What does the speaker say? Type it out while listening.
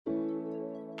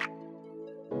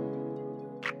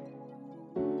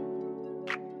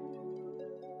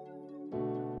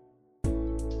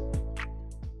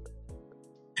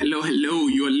Hello.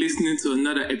 You are listening to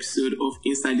another episode of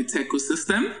Inside the Tech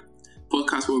Ecosystem,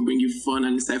 podcast where we bring you fun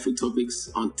and insightful topics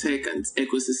on tech and its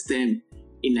ecosystem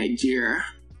in Nigeria.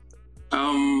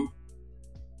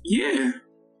 You're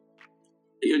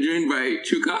joined by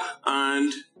Chuka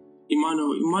and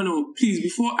Emmanuel. Emmanuel, please,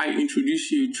 before I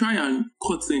introduce you, try and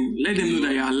cut in. Let them know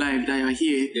that you're alive, that you're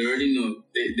here. They already know.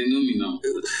 They know me now.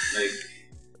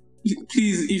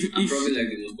 Please, I'm probably like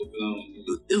the most popular one.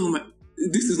 Oh my,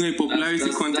 this is not a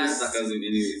popularity contest. That's sarcasm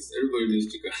anyways. Everybody knows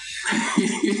Chuka.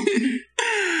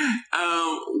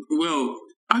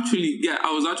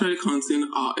 I was actually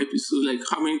counting our episode, like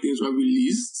how many things were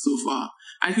released so far.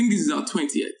 I think this is our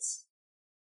 20th.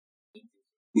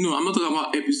 No, I'm not talking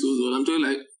about episodes, but I'm talking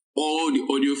like all the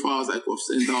audio files like we've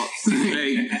sent out.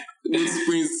 Like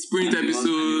those sprint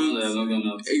episodes.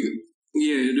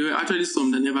 Yeah, there were actually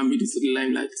some that never made it to the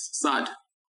limelight. Sad.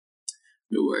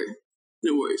 No worries.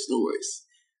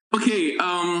 Okay,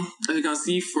 as you can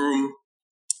see from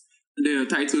the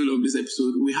title of this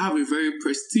episode, we have a very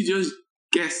prestigious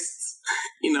guest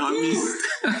in our midst.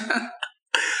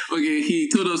 Okay, he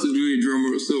told us to do a drum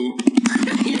roll, so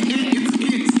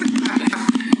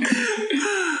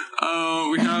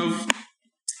we have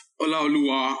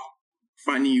Olaoluwa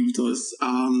Fani with us.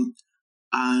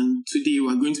 And today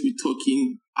we're going to be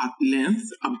talking at length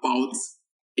about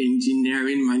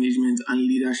engineering management and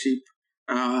leadership.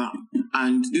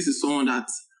 And this is someone that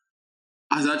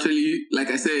has actually, like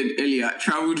I said earlier,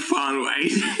 traveled far and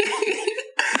wide.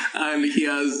 And he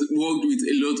has worked with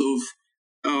a lot of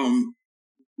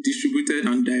distributed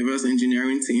and diverse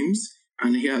engineering teams.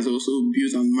 And he has also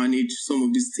built and managed some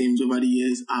of these teams over the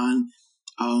years. And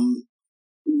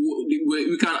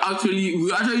we actually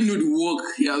know the work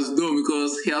he has done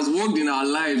because he has worked in our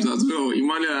lives as well,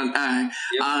 Emmanuel and I. Yep.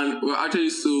 And we're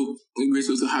actually so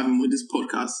grateful to have him on this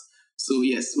podcast. So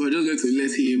yes, we're just going to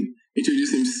let him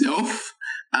introduce himself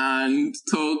and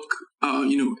talk, a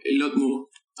lot more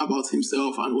about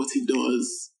himself and what he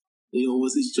does,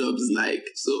 what his job is like.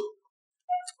 So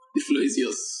the floor is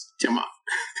yours, Chama.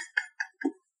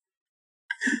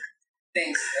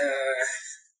 Thanks.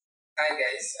 Hi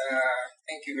guys.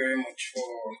 Thank you very much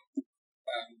for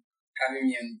having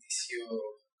me on this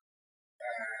show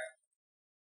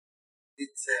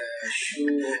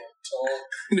talk.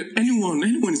 Anyone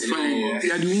is fine. Yeah. You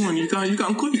are the one. You can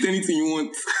call it anything you want.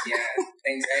 Yeah,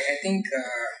 thanks. I think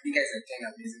you guys are doing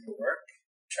amazing work,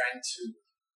 trying to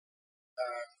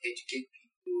educate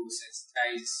people,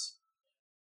 sensitize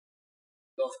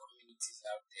a lot of communities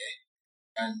out there,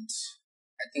 and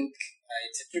I think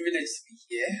it's a privilege to be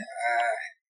here.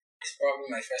 It's probably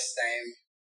my first time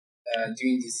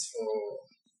doing this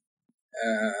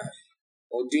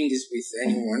or doing this with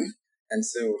anyone, and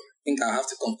so I think I'll have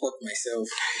to comport myself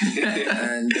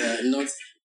and not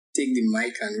take the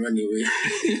mic and run away.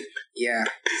 Yeah.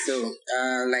 So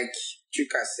like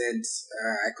Chuka said,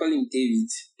 I call him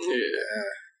David.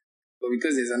 But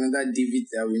because there's another David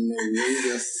that we know, we'll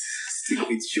just stick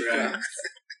with Chuka.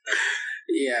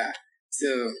 Yeah. So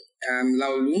I'm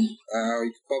Laolu. You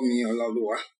can call me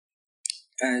Olaoluwa.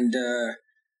 And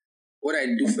what I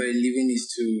do for a living is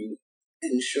to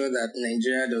ensure that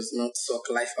Nigeria does not suck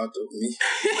life out of me.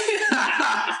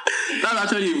 That's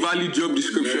actually a valid job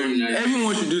description. Nice.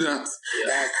 Everyone should do that.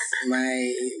 Yeah.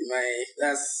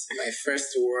 That's my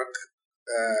first work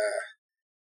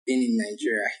being in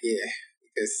Nigeria here.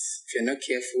 Because if you're not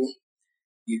careful,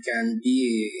 you can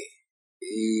be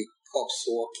a cops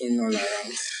walking all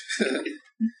around.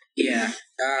 Yeah.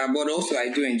 But also I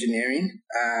do engineering,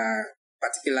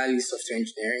 particularly software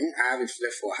engineering. I have a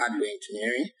flair for hardware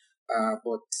engineering,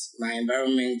 but my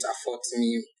environment affords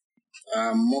me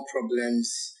more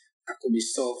problems that could be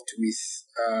solved with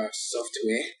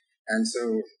software. And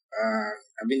so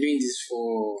I've been doing this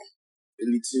for a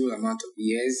little amount of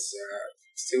years.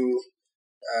 Still...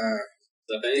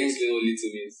 I think little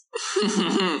means.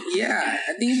 Yeah,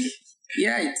 I think...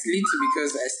 Yeah, it's little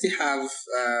because I still have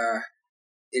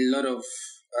a lot of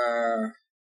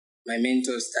my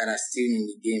mentors that are still in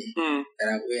the game that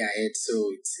are way ahead,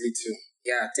 so it's little.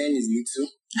 Yeah, 10 is little.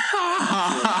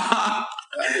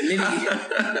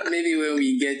 So, maybe when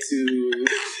we get to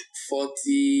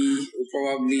 40, we'll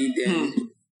probably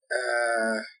then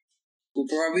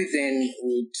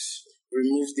would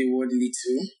remove the word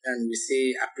little and we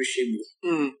say appreciable.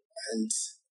 And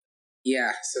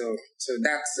yeah, so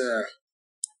that's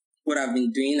what I've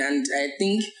been doing, and I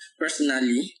think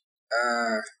personally,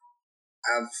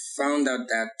 I've found out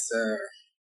that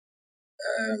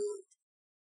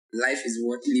life is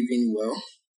worth living well,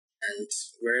 and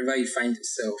wherever you find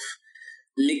yourself,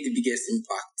 make the biggest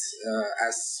impact.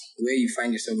 As where you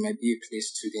find yourself might be a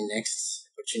place to the next,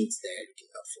 opportunity that you're looking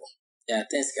out for. Yeah,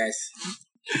 thanks, guys.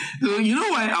 So you know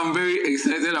why I'm very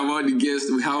excited about the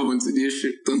guest we have on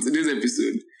today's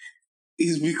episode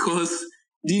is because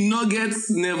the nuggets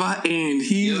never end.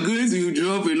 He's going to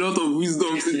drop a lot of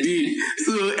wisdom today.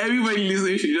 So everybody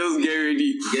listening should just get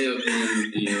ready. Get your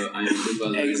pen and your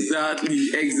paper ready.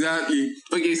 Exactly.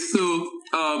 Okay, so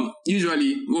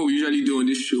usually what we usually do on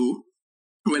this show,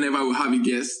 whenever we have a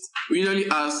guest, we usually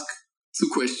ask two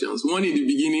questions. One in the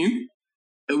beginning,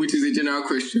 which is a general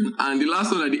question, and the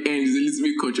last one at the end is a little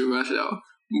bit controversial.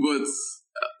 But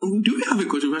do we have a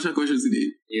controversial question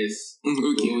today? Yes.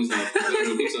 Okay. We always have.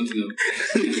 We'll pick something up.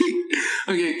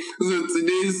 Okay. So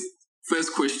today's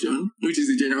first question, which is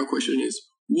a general question, is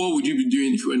what would you be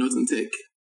doing if you were not in tech?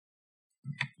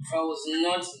 If I was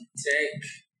not in tech,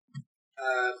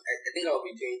 I think I'll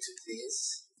be doing two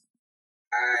things.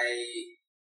 I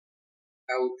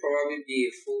would probably be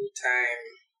a full-time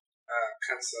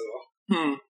counselor,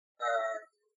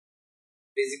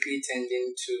 basically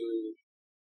tending to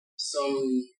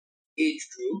some age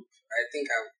group. I think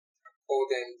I call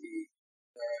them the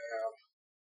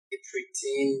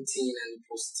preteen, teen, and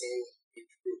post-teen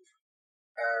age group,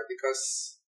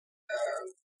 because a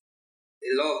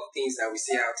lot of things that we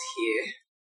see out here,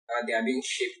 they are being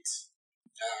shaped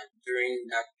during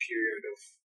that period of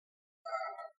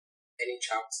any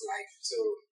child's life. So,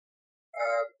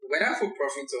 whether for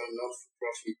profit or not for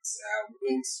profit, I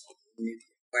wouldn't maybe.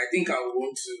 But I think I would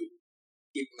want to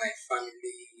keep my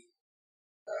family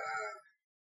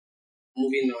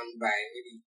moving on by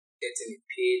maybe getting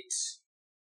paid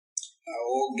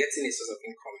or getting a source of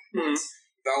income. But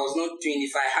if I was not doing,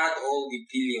 if I had all the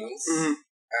billions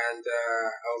and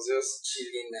I was just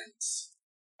chilling and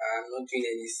I'm not doing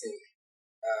anything,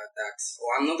 or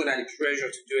I'm not under the pressure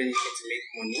to do anything to make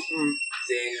money,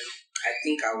 then I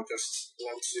think I would just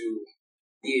want to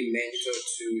be a mentor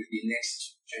to the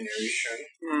next generation.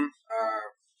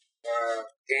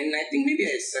 Then I think maybe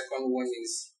a second one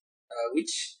is,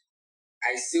 which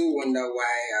I still wonder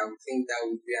why I would think that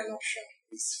would be an option.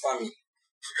 It's farming.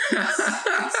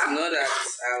 It's not that I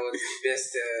was the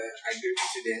best agri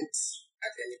student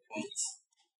at any point.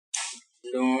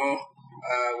 No,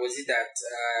 was it that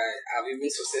I've even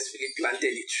successfully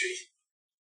planted a tree?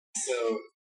 So,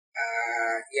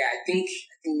 yeah, I think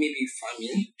maybe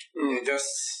farming.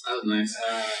 Just That was nice.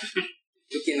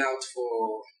 looking out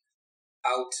for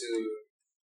how to,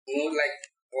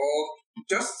 or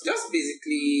just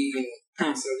basically,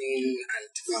 counseling and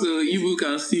So you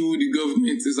can see who the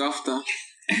government is after.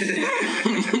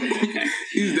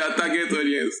 Is their target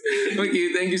audience.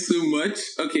 Okay, thank you so much.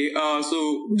 Okay,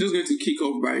 so we're just going to kick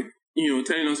off by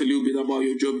telling us a little bit about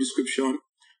your job description.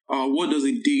 What does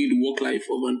a day in the work life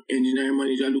of an engineering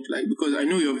manager look like? Because I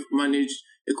know you've managed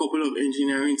a couple of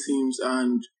engineering teams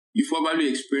and you've probably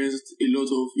experienced a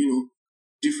lot of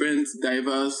different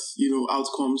diverse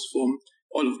outcomes from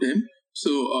all of them.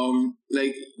 So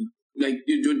like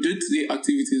your day-to-day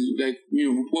activities,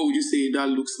 what would you say that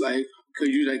looks like?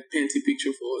 Could you paint a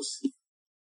picture for us?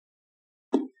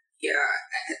 Yeah,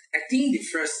 I think the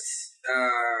first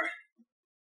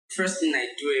thing I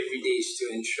do every day is to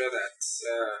ensure that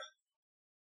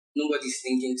nobody's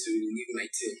thinking to leave my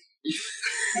team.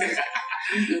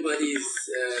 Nobody's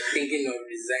thinking of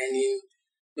resigning.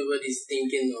 Nobody's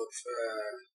thinking of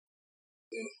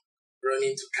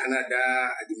running to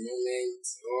Canada at the moment.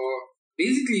 Or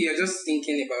basically, you're just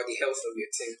thinking about the health of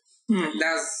your team.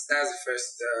 That's the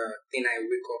first thing I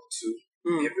wake up to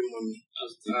every morning.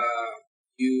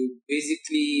 You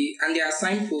basically, and there are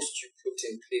signposts you put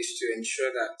in place to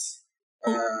ensure that.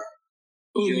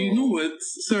 You know what?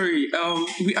 Sorry,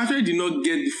 we actually did not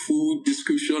get the full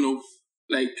description of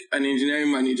an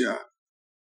engineering manager.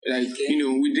 Okay.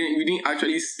 We didn't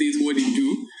actually state what they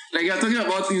do. You're talking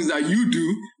about things that you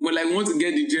do, but we want to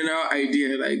get the general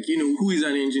idea. Who is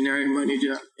an engineering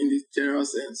manager in the general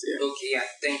sense? Yeah. Okay. Yeah.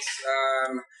 Thanks.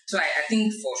 So I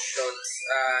think for short,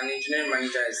 an engineering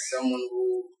manager is someone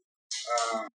who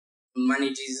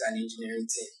manages an engineering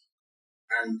team,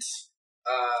 and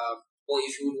or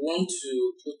if you would want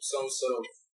to put some sort of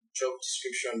job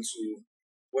description to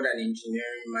what an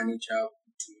engineering manager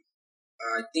would do,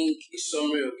 I think a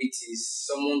summary of it is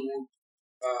someone who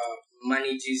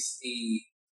manages the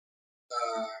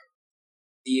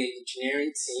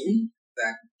engineering team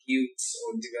that builds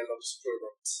or develops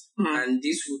products. And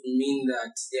this would mean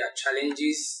that there are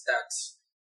challenges that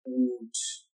would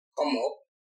come up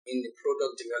in the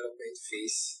product development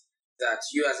phase that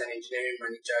you as an engineering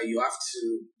manager, you have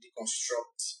to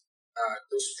deconstruct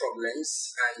those problems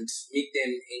and make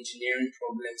them engineering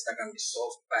problems that can be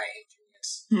solved by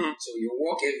engineers. So your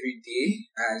work every day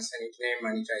as an engineering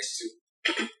manager is to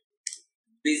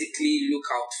basically look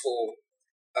out for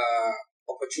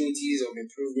opportunities of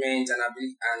improvement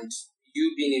and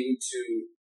you being able to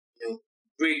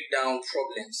break down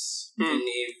problems in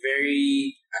a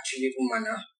very achievable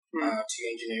manner to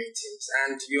your engineering teams.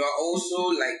 And you are also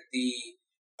like the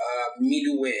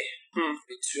middleware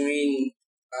between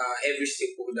every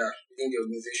stakeholder within the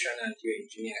organization and your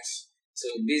engineers. So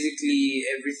basically,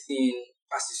 everything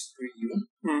passes through you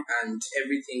and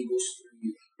everything goes through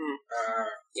you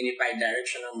in a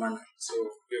bi-directional manner. So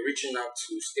you're reaching out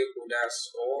to stakeholders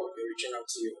or you're reaching out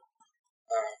to your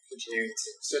engineering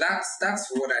team. So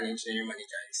that's what an engineering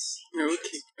manager is.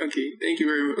 Okay. Thank you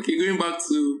very much. Okay, going back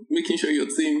to making sure your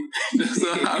team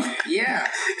doesn't have. Yeah.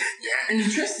 And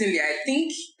interestingly, I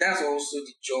think that's also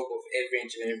the job of every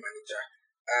engineering manager.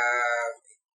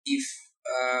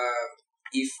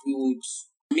 If we would,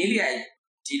 maybe I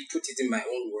did put it in my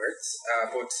own words,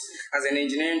 but as a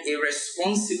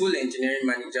responsible engineering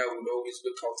manager would always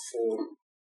look out for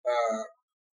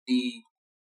the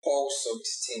pulse of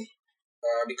his team.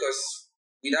 Because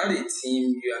without a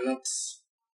team, you are not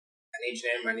an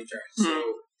engineering manager.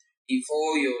 So if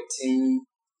all your team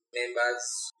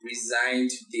members resign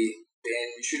today, then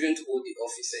you shouldn't hold the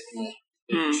office anymore.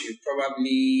 You should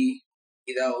probably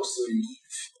either also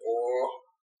leave or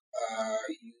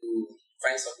you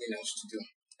find something else to do.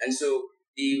 And so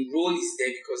the role is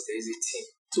there because there is a team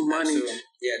to manage. So,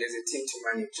 there's a team to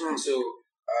manage. And so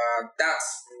that's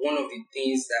one of the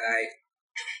things that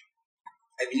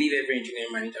I believe every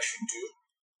engineering manager should do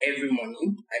every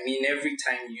morning. I mean, every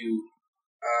time you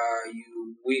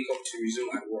wake up to resume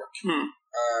at work.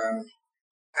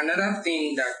 Another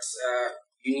thing that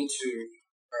you need to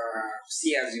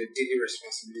see as your daily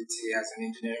responsibility as an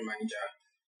engineering manager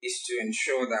is to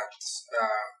ensure that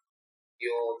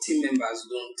your team members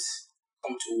don't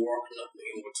come to work not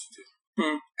knowing what to do.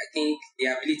 I think the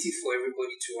ability for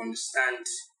everybody to understand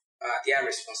their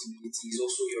responsibility is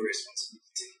also your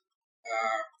responsibility.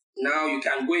 Now you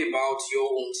can go about your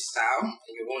own style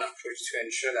and your own approach to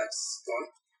ensure that's done.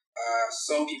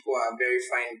 Some people are very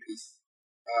fine with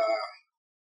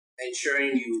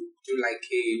ensuring you do like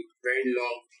a very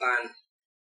long plan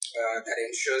that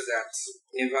ensures that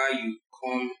whenever you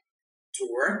come to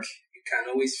work, you can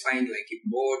always find like a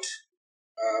board,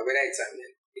 whether it's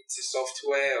a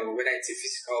software or whether it's a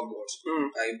physical board,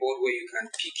 a board where you can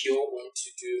pick your own to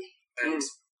do, and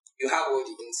you have all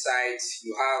the insights,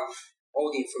 you have all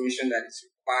the information that is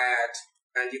required,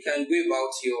 and you can go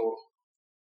about your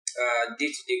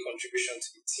day-to-day contribution to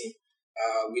the team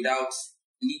without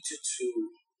little to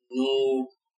no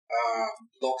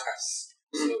blockers.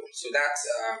 So that's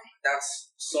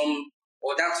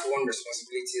one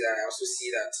responsibility that I also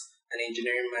see that an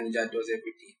engineering manager does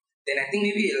every day. Then I think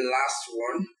maybe a last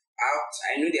one.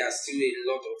 I know there are still a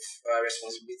lot of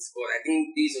responsibilities, but I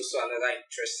think this is also another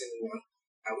interesting one,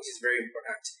 which is very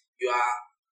important. You are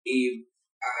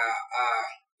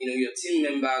your team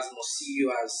members must see you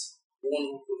as one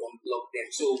who could unblock them.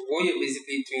 So what you're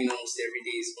basically doing almost every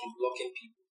day is unblocking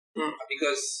people.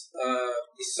 Because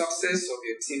the success of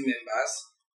your team members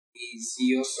is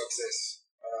your success.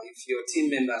 If your team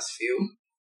members fail,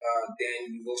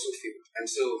 then you've also failed. And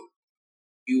so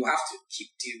you have to keep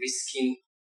de-risking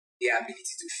their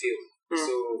ability to fail.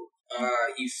 So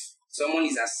if someone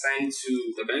is assigned to...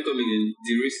 So can you come again?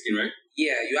 De-risking, right?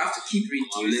 Yeah, you have to keep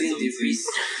reducing the risk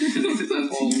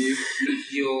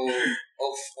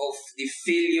of the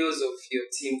failures of your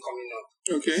team coming up.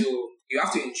 Okay. So you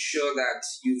have to ensure that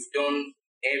you've done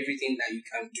everything that you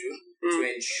can do to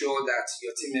ensure that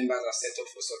your team members are set up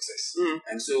for success.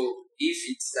 And so if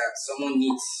it's that someone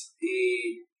needs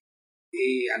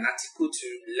an article to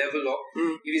level up,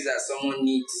 if it's that someone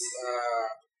needs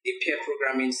a pair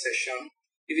programming session,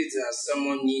 if it's that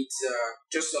someone needs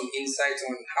just some insight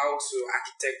on how to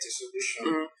architect a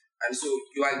solution, and so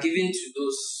you are given to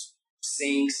those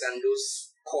syncs and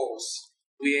those calls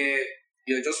where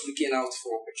you're just looking out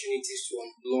for opportunities to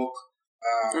unblock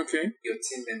your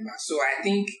team members. So I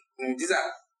think these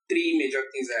are three major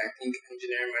things that I think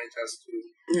engineering managers do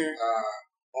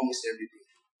almost every day.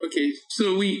 Okay,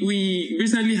 so we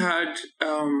recently had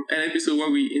an episode where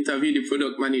we interviewed the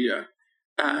product manager,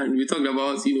 and we talked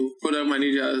about product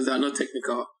managers that are not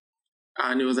technical,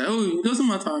 and it was like, it doesn't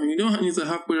matter, you don't need to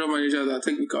have product managers that are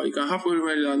technical. You can have product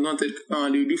managers that are not technical,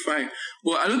 and they'll do fine.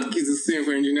 But I don't think it's the same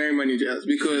for engineering managers,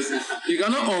 because you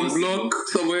cannot unblock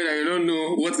somebody that you don't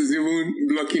know what is even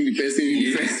blocking the person in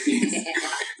the first place.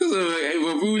 So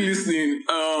for people listening,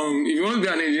 if you want to be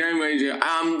an engineering manager,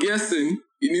 I'm guessing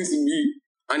you need to be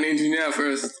an engineer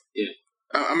first. Yeah.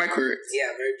 Am I correct?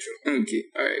 Yeah, very true. Okay.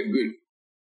 All right. Good.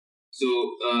 So,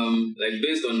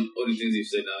 based on all the things you've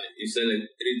said, you said like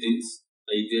three things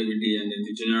that you do every day, and then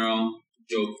the general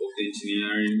job of the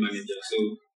engineering manager.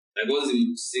 So, like, what's the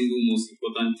single most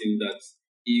important thing that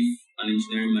if an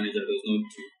engineering manager does not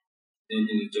do, they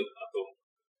don't do the job at all?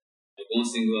 Like, one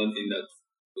single thing that,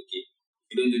 okay,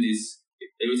 if you don't do this,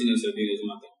 everything else you're doing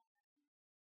doesn't matter.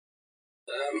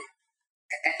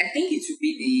 I think it would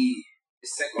be the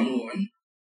second one.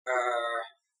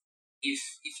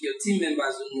 If your team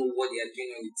members don't know what they are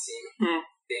doing on the team,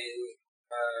 then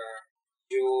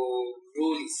your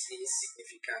role is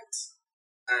insignificant,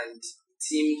 and the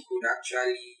team could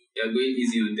actually You're going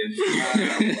easy on them.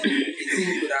 the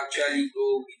team could actually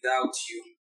go without you.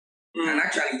 And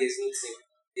actually, there's no team.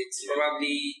 It's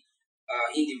probably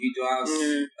individuals.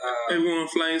 Everyone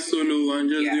flying solo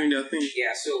and just doing their thing.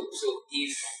 Yeah. So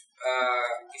if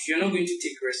you're not going to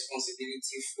take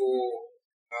responsibility for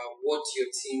what your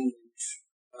team would,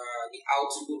 the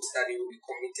outputs that they will be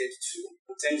committed to,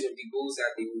 in terms of the goals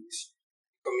that they would be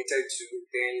committed to,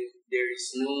 then there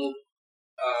is no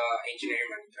engineering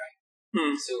manager.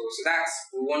 So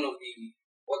that's one of the,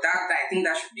 I think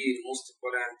that should be the most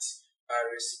important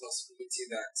responsibility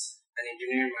that an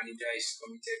engineering manager is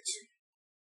committed to.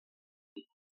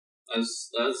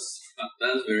 That's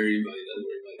very valid. That's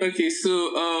very valid. Okay, so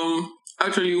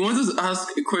actually, we wanted to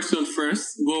ask a question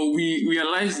first, but we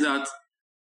realized that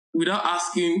without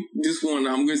asking this one,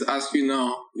 I'm going to ask you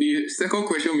now. The second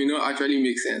question may not actually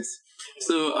make sense.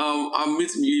 So I'm made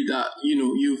to believe that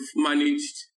you've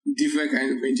managed different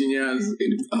kinds of engineers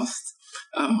in the past.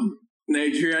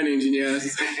 Nigerian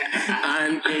engineers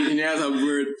and engineers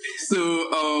abroad. So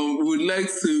would like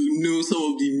to know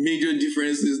some of the major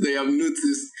differences that you have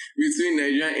noticed between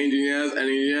Nigerian engineers and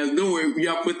engineers. Don't worry, we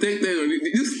are protected.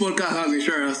 This podcast has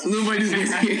insurance. Nobody's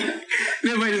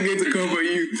going to cover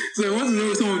you. So I want to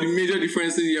know some of the major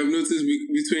differences you have noticed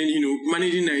between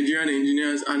managing Nigerian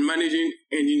engineers and managing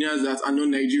engineers that are not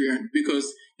Nigerian,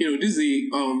 because this is a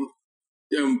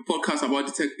podcast about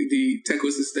the tech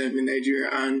ecosystem in Nigeria,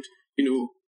 and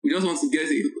we just want to get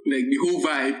the whole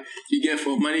vibe you get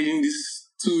from managing these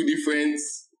two different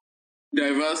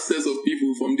diverse sets of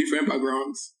people from different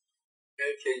backgrounds.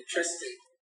 Okay, interesting.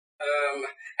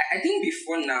 I think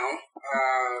before now,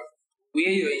 where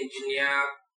your engineer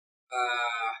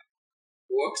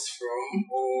works from,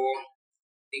 or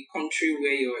the country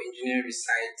where your engineer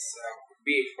resides, could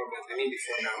be a problem. I mean,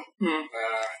 before now.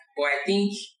 But I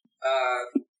think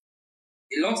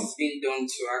a lot is being done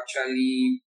to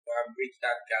actually bridge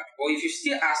that gap. But if you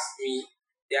still ask me,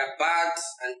 there are bad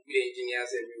and good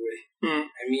engineers everywhere.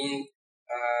 I mean,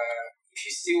 if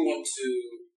you still want to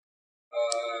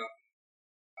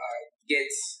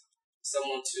get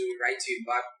someone to write you a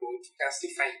bad code, you can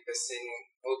still find a person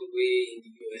all the way in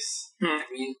the US.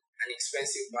 I mean, an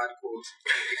expensive bad code.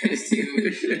 You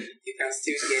can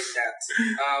still get that.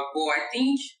 But I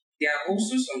think there are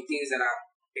also some things that are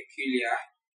peculiar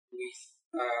with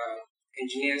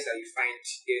engineers that you find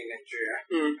here in Nigeria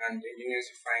and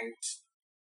engineers you find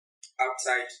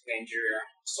outside Nigeria.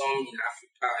 Some in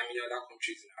Africa, other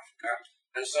countries in Africa,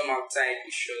 and some outside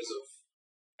the shores of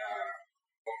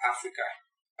Africa.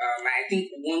 I think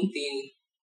one thing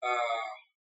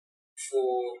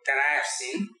that I have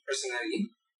seen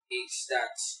personally is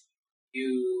that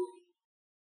you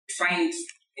find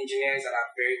engineers that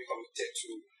are very committed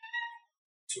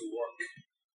to work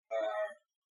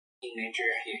in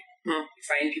Nigeria here. You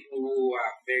find people who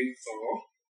are very thorough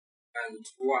and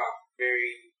who are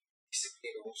very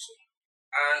disciplined also.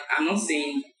 And I'm not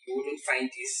saying you wouldn't find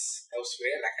this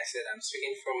elsewhere. Like I said, I'm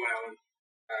speaking from my own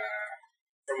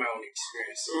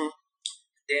experience.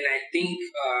 Then I think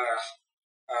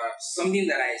something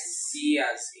that I see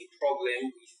as a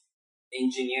problem with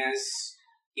engineers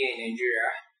here in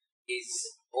Nigeria is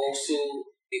also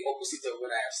the opposite of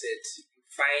what I have said. You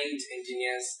find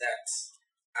engineers that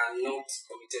are not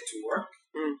committed to work.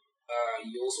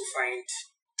 You also find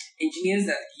engineers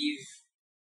that give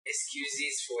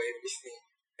excuses for everything.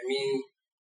 I mean,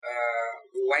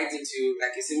 why didn't you,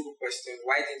 like a simple question,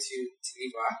 why didn't you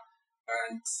deliver?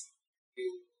 And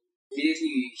you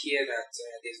immediately hear that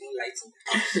there's no light in the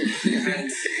house.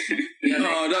 And you're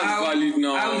like, that's valid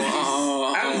now.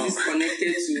 How is this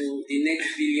connected to the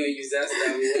next billion users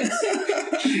that we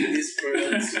want to use this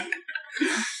product?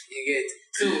 You get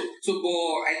so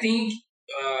but I think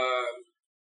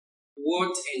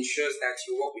what ensures that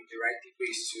you work with the right people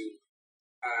is to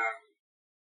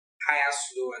hire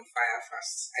slow and fire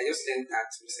fast. I just learned that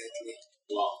recently.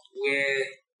 Wow. Where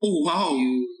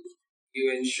you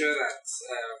ensure that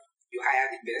you hire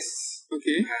the best.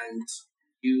 Okay. And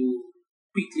you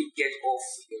quickly get off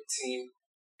your team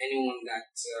anyone that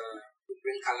would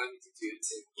bring calamity to your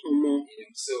team.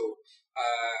 Mm-hmm. So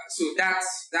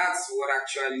that's what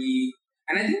actually,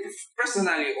 and I think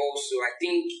personally also, I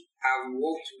think I've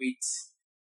worked with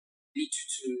little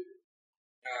to,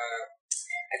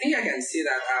 I think I can say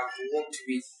that I've worked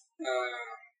with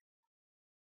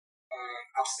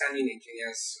outstanding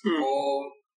engineers.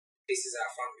 All places I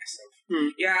found myself.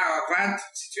 Yeah, I've had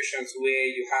situations where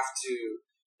you have to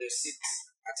sit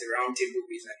at a round table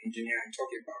with an engineer and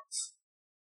talk about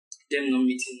them not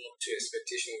meeting up to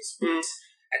expectations. But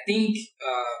I think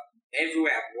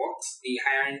everywhere I've worked, the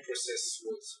hiring process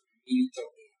was really top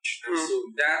notch, and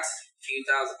so that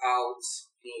filters out,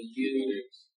 you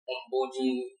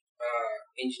onboarding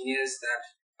engineers that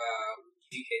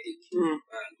give you headache and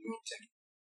long term.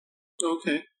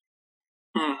 Okay.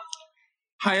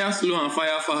 Hire slow and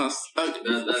fire fast.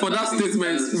 For that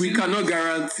statement, we cannot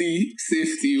guarantee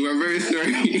safety. We're very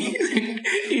sorry.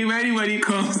 If anybody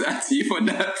comes at you for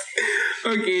that.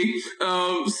 Okay.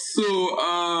 So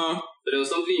there was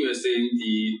something you were saying,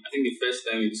 I think the first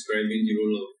time you're describing the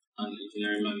role of an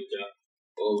engineering manager,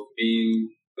 of being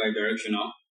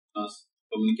bi-directional, as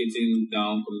communicating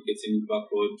down, communicating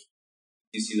backward,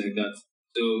 like that.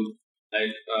 So,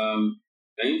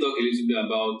 can you talk a little bit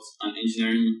about an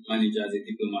engineering manager as a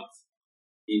diplomat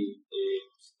in a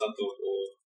startup or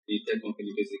a tech company,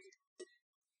 basically?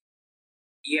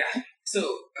 Yeah. So,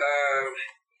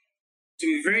 to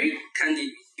be very candid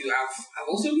with you, I've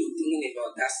also been thinking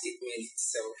about that statement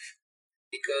itself,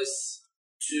 because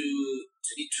to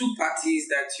the two parties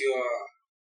that you're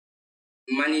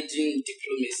managing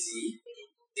diplomacy,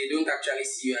 they don't actually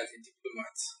see you as a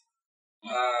diplomat.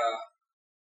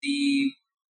 The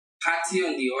party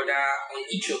on the other, on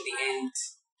each of the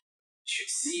ends, should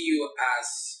see you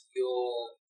as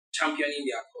you're championing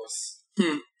their cause.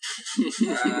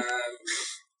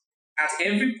 At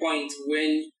every point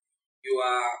when you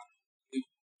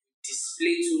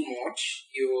display too much,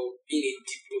 you're being a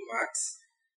diplomat,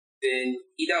 then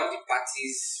either of the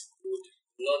parties would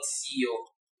not see your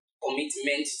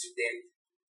commitment to them,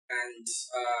 and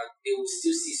they will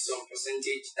still see some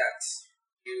percentage that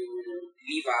you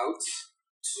leave out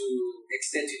to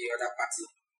extend to the other party.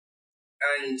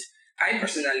 And I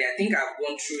personally, I think I've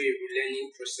gone through a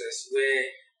relearning process where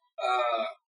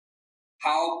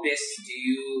how best do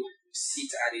you sit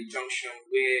at a junction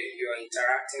where you are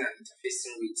interacting and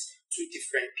interfacing with two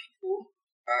different people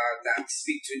that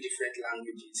speak two different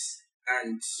languages,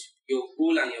 and your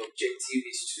goal and your objective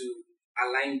is to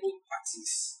align both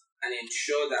parties and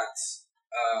ensure that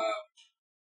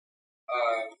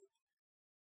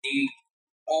the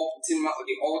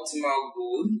ultimate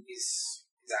goal is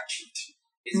achieved,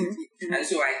 basically. And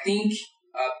so I think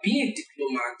being a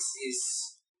diplomat is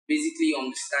basically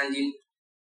understanding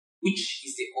which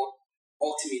is the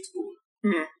ultimate goal.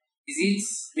 Is it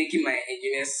making my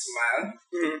engineers smile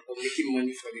or making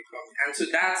money for the company? And so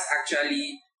that's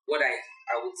actually what I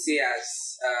would say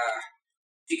as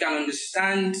if you can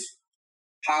understand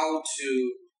how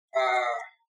to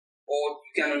or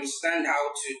you can understand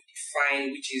how to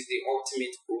define which is the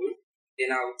ultimate goal,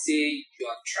 then I would say you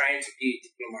are trying to be a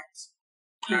diplomat.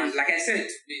 And like I said,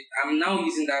 I'm now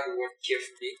using that word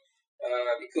carefully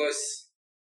because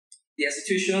there are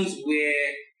situations where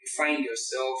you find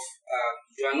yourself,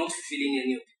 you are not fulfilling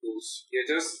any of the goals.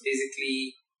 You're just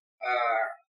basically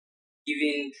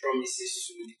giving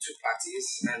promises to the two parties,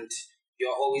 and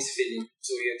you're always failing.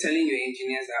 So you're telling your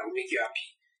engineers that will make you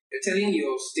happy. You're telling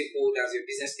your stakeholders, your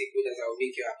business stakeholders, that will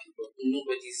make you happy, but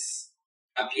nobody's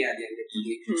happy at the end of the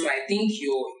day. So I think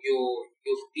your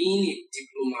being a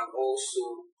diplomat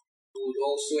also would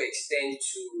also extend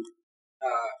to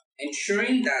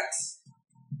ensuring that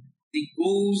the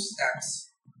goals that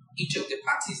each of the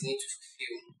parties need to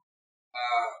fulfill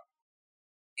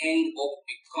end up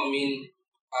becoming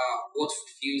what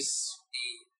fulfills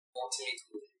the ultimate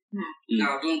goal.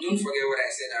 Now, don't forget what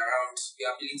I said around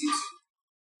your ability to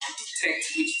detect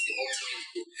which is the ultimate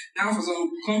goal. Now, for some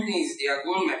companies, their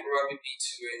goal might probably be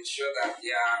to ensure that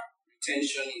their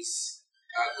retention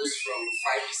goes from 5%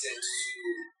 to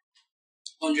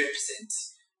 100%.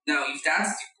 Now, if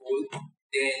that's the goal,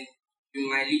 then you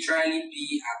might literally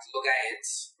be at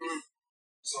loggerheads with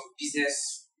some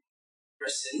business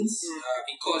persons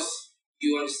because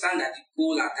you understand that the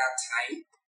goal at that time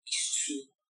is to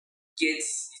get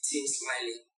the team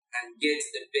smiling and get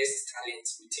the best talent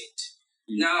retained.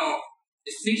 Now,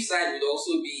 the flip side would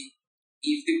also be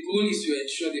if the goal is to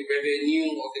ensure the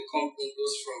revenue of the company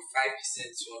goes from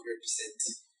 5% to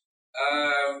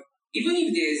 100%. Even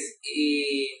if there's a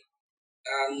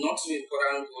not so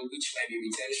important goal, which might be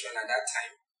retention at that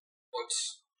time, but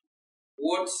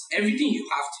everything you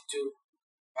have to do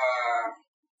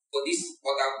for this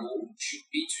other goal should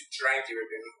be to drive the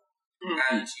revenue.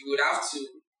 And you would have to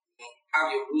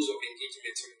have your rules of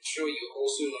engagement to ensure you're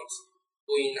also not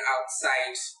going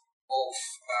outside of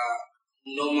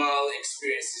normal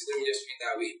experiences, let me just put it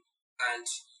that way, and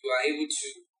you are able to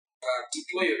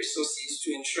deploy your resources to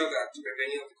ensure that the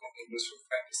revenue of the company goes from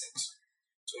 5%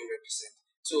 to 100%.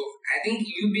 So I think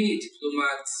you being a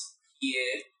diplomat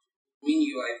here mean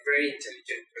you are a very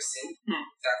intelligent person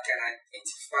that can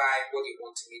identify what the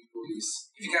ultimate goal is.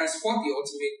 If you can spot the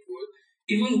ultimate goal,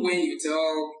 even when you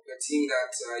tell the team that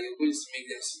your goal is to make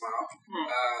them smile,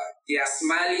 their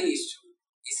smiling is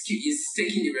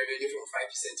taking the revenue from 5%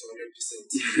 to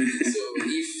 100%. So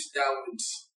if that would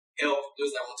help those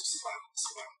that want to smile.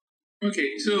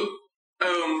 Okay, so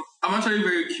I'm actually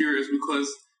very curious because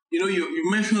you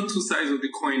mentioned two sides of the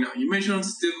coin now. You mentioned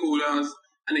stakeholders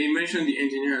and then you mentioned the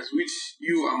engineers, which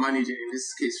you are managing in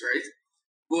this case, right?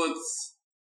 But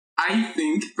I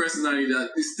think personally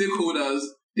that the stakeholders,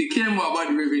 they care more about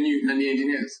the revenue than the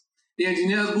engineers.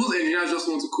 Most engineers just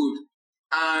want to code.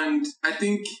 And I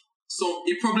think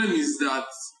a problem is that,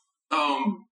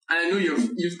 and I know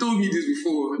you've told me this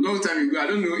before, a long time ago. I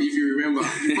don't know if you remember.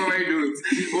 You probably don't.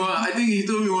 Well, I think he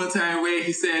told me one time where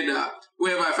he said that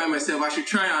wherever I find myself, I should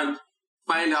try and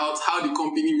find out how the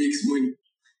company makes money.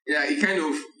 Yeah, it kind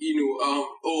of,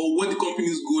 or what the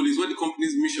company's goal is, what the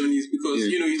company's mission is, because,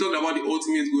 you talked about the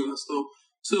ultimate goal and stuff.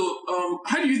 So,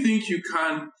 how do you think you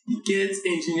can get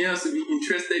engineers to be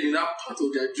interested in that part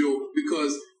of their job?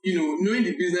 Because, knowing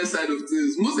the business side of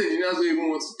things, most engineers don't even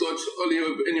want to touch any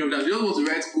of that. They just want to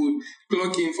write code,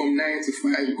 clock in from 9 to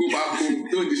 5, go back home,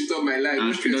 don't disturb my life.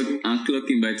 And clock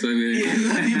in by 12 a.m.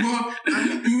 Exactly, but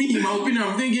me, in my opinion,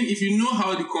 I'm thinking if you know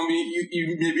how the company,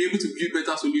 you may be able to build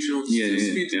better solutions to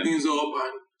speed things up.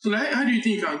 And so, how do you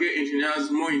think you can get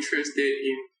engineers more interested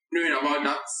in knowing about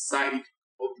that side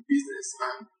of the business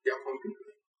and their company?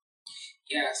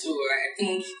 Yeah, so I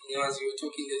think, as you were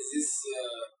talking, there's this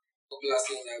popular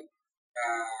saying that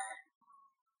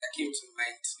came to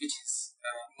mind, which is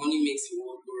money makes the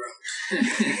world go round.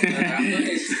 I'm not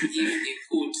if a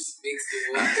code makes the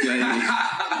world go round.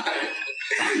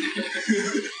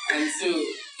 And so,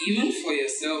 even for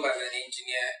yourself as an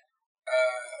engineer,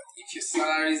 if your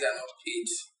salaries are not paid,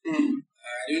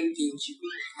 I don't think you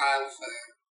will have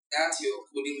that your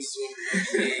coding zone.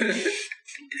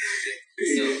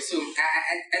 So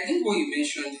I think what you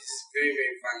mentioned is very,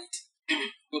 very valid.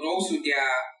 But also there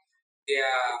are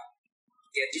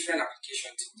different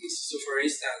applications to this. So for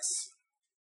instance,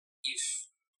 if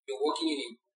you're working in a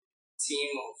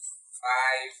team of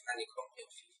 5 and a company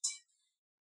of 50,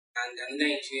 and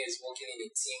another engineer is working in a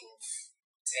team of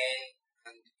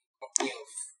 10 and a company of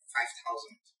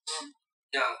 5,000.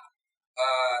 Now,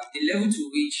 the level to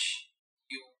which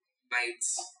you might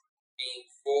be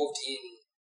involved in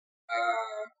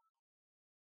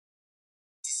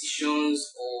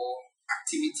decisions or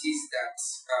activities that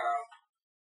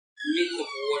make up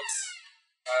what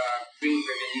bring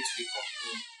revenue to the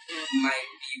company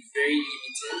might be very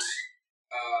limited,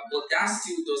 but that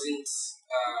still doesn't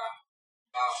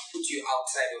put you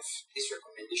outside of this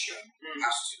recommendation. You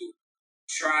have to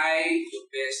try your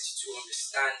best to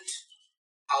understand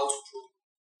how to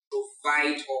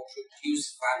provide or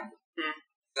produce value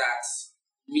that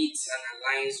meets and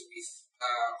aligns with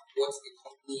what the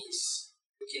company is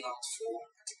looking out for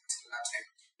at a particular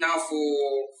time. Now,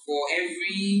 for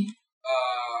every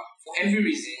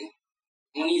reason,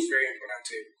 money is very important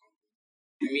to every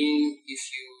company. I mean, if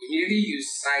you immediately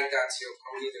cite that your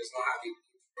company does not have a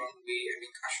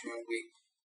cash runway,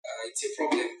 it's a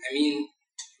problem. I mean,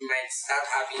 you might start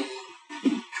having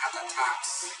heart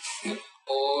attacks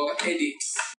or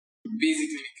headaches,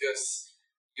 basically because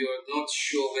you're not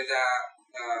sure whether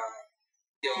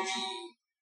there will be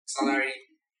salary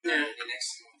in the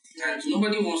next month. And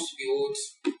nobody wants to be owed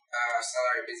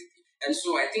salary, basically. And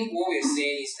so I think what we're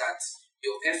saying is that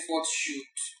your efforts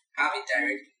should have a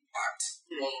direct impact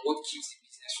on what keeps the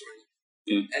business running.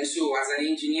 And so as an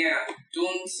engineer,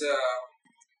 don't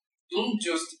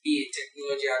just be a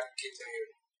technology advocate on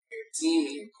your team,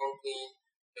 in your company.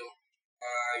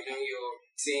 You're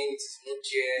saying it is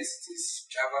Node.js, it is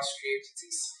JavaScript, it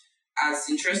is as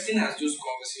interesting as those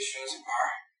conversations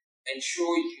are.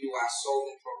 Ensure you are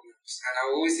solving problems, and I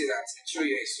always say that ensure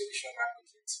you're a solution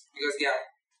advocate, because there are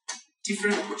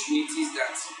different opportunities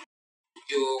that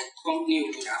your company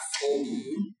would afford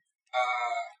you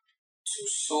to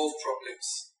solve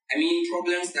problems. I mean,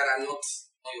 problems that are not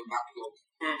on your backlog.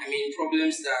 I mean,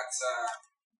 problems that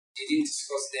you didn't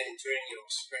discuss them during your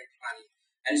sprint planning.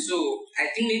 And so, I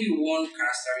think maybe one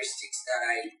characteristics that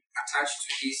I attach to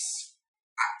this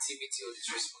activity or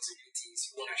this responsibility is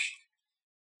ownership.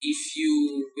 if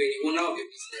you were the owner of your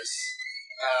business,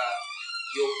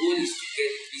 your goal is to get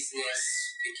the business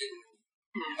making money.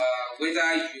 Whether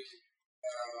you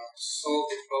solve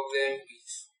the problem with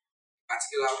a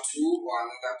particular tool or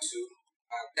another tool,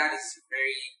 that is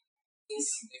very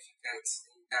insignificant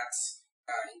in that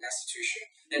situation.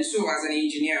 And so, as an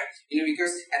engineer,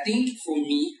 because I think for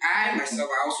me, I myself,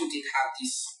 I also did have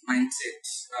this mindset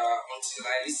until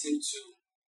I listened to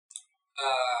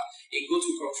a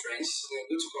go-to conference.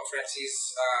 Go-to conferences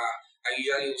are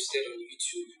usually hosted on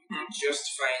YouTube. You can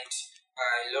just find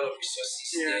a lot of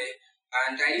resources there.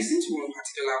 And I listened to one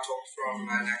particular talk from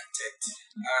an architect,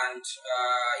 and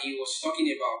he was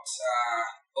talking about,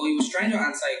 or he was trying to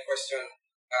answer a question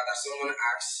that someone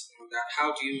asked, that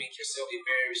how do you make yourself a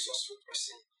very resourceful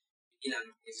person in an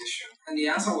organization? And the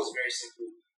answer was very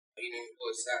simple.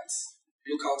 Was that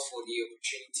look out for the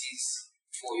opportunities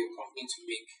for your company to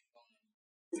make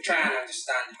money. Try and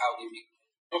understand how they make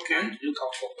money. Okay. And look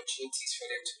out for opportunities for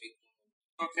them to make money.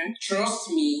 Okay.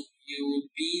 Trust me, you will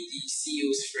be the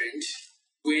CEO's friend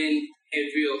when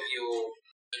every of your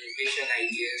innovation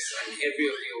ideas and every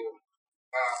of your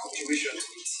contribution to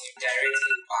the team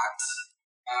directly impact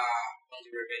on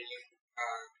the revenue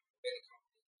of the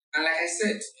company. And like I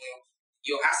said,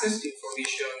 your access to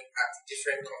information at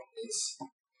different companies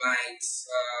might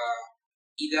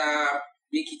either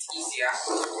make it easier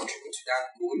to contribute to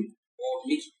that goal or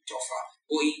make it tougher.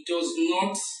 But it does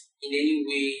not in any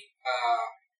way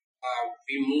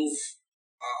remove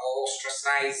or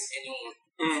ostracize anyone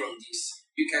from this.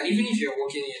 You can, even if you're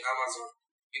working in Amazon,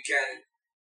 you can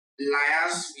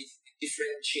liaise with a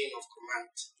different chain of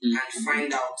command and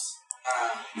find out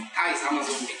how is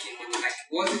Amazon making money. Like,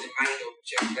 what's in the mind of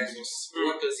Jeff Bezos?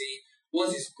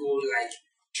 What's his goal? Like,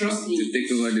 trust me, To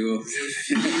take over the world.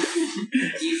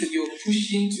 if you're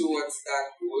pushing towards that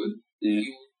goal,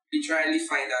 you literally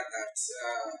find out that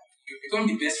you become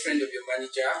the best friend of your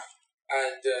manager,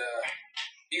 and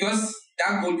because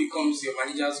that goal becomes your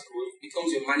manager's goal,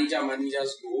 becomes your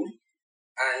manager's goal,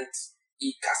 and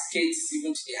it cascades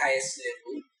even to the highest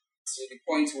level, to the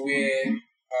point where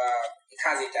it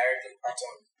has a direct impact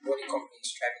on what the company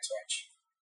is striving to achieve.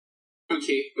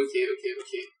 Okay.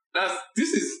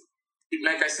 This is,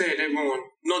 like I said, everyone,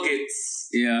 nuggets.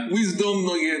 Yeah. Wisdom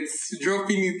nuggets,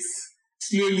 dropping it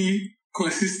slowly,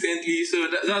 consistently. So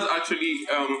that's actually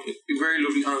a very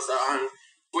lovely answer. And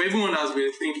for everyone that's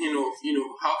been thinking of,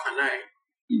 how can I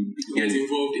get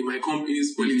involved in my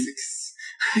company's politics?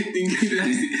 I think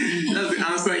that's the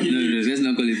answer you need. No, let's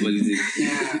not call it politics.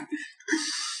 Yeah.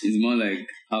 It's more like,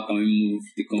 how can we move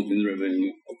the company's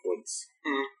revenue upwards?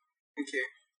 Okay.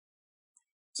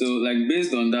 So, like,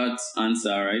 based on that answer,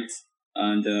 right?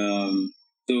 And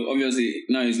so obviously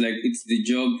now it's the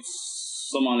job,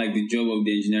 somehow like the job of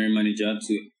the engineering manager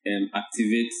to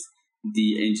activate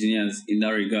the engineers in that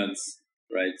regards,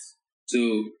 right?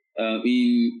 So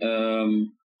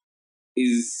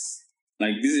is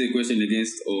like, this is a question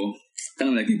against, or kind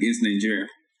of like against Nigeria.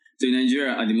 So in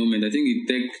Nigeria at the moment, I think the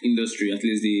tech industry, at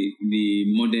least the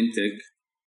modern tech,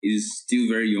 is still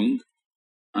very young.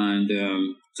 And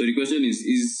so the question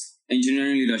is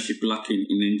engineering leadership lacking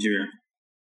in Nigeria?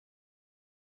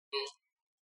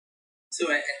 So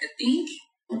I think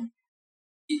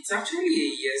it's actually a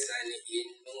yes and a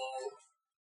no.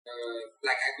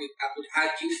 Like I could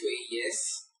argue for a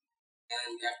yes,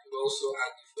 and I could also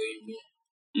argue for a no.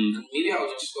 And maybe I'll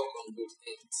just talk on both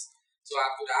ends. So I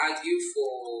could argue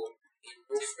for a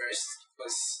no first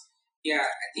because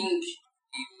I think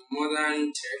the modern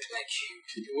tech, like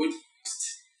the word used,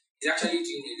 is actually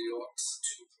doing a lot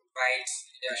to provide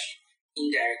leadership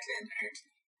indirectly and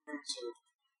directly. So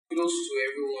kudos to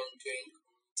everyone doing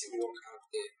community work out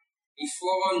there.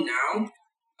 Before now,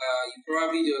 you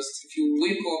probably just, if you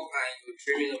wake up and you're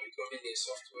dreaming of becoming a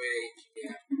software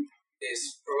engineer,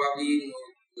 there's probably no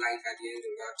light at the end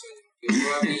of that tunnel. You're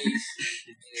probably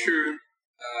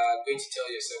going to tell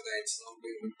yourself that it's not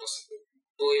going to be possible.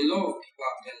 But a lot of people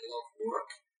have done a lot of work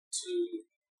to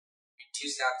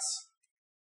reduce that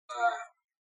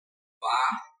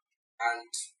bar,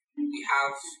 and we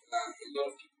have a lot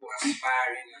of people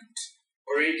aspiring and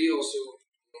already also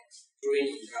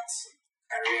growing in that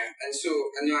career. And so,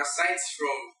 aside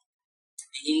from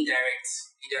the indirect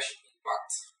leadership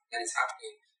impact that is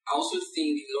happening, I also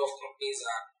think a lot of companies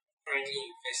are currently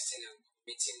investing and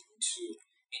committing into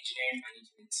engineering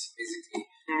management, basically.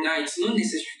 Now, it's not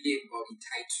necessarily about the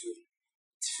title.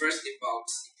 It's first about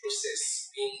the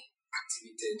process being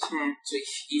activated. So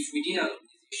if within an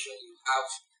organization you have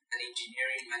an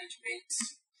engineering management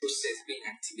process being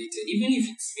activated, even if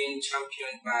it's being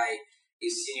championed by a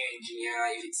senior engineer,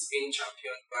 if it's being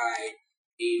championed by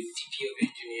a VP of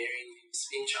engineering, it's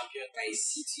being championed by a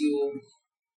CTO.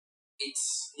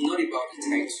 It's not about the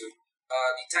title.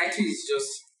 The title is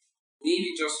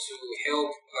maybe just to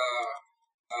help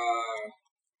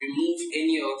remove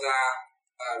any other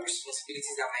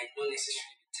responsibilities that might not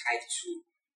necessarily be tied to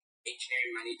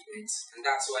engineering management, and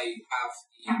that's why you have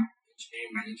the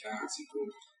engineering manager as a role.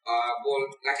 But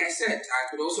like I said, I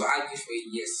could also argue for a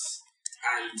yes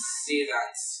and say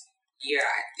that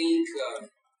I think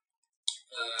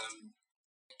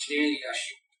engineering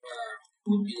leadership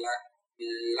would be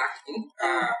lacking.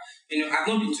 I've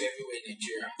not been to everywhere in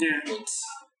Nigeria, but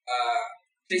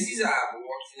places I've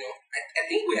worked, I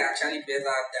think we're actually better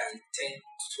than 10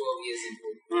 to 12 years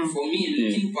ago. For me,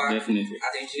 looking back at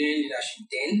engineering leadership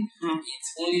then, it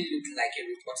only looked like a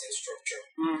reporting structure.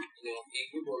 A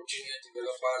group of junior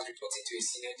developers reporting to a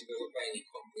senior developer in a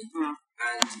company.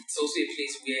 And it's also a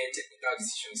place where technical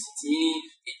decisions sit. Meaning,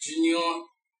 a junior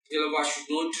developer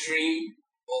should not dream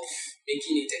of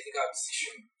making a technical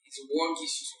decision. His work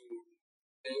is to,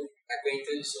 like when you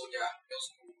tell the soldier,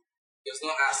 just go. Does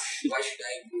not ask why should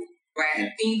I go. But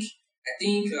I think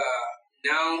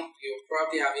now you're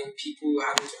probably having people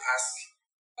having to ask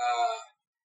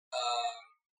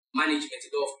management a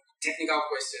lot of technical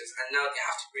questions, and now they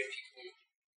have to bring people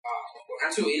on board.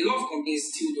 And so a lot of companies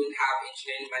still don't have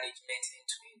engineering management end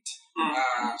to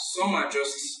end. Some are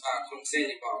just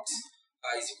concerned about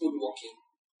is it code working?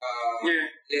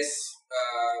 Let's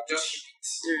just ship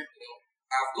it.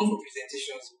 I've gone for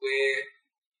presentations where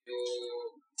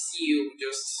your CEO will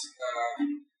just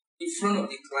in front of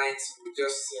the clients will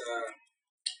just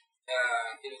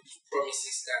give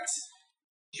promises that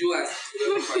you as a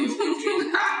developer you're wondering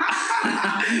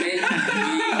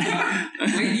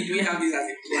when did we have this as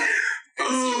a plan?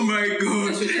 Oh my God!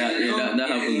 So that happens a lot.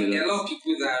 There are a lot of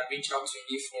people that reach out to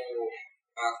me for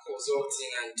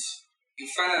consulting, and you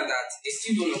find out that they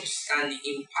still don't understand the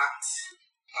impact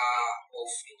of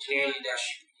engineering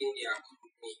leadership in their company.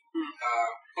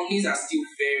 Companies are still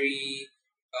very,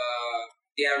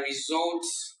 their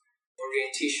results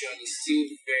orientation is still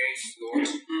very flawed,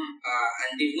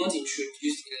 and they've not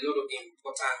introduced a lot of the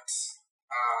important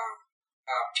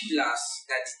pillars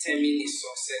that determine the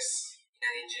success in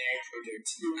an engineering project.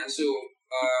 And so,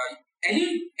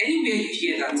 anywhere you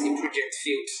hear that a project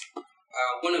failed,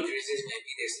 one of the reasons might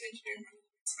be there's no engineering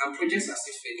management. And projects are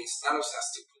still failing, startups are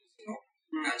still closing up.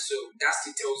 And so that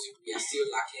still tells you we are still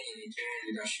lacking in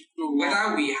engineering leadership.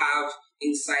 Whether we have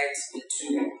insights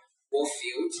into what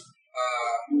failed,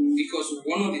 because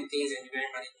one of the things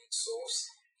engineering management solves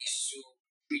is to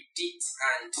predict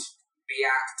and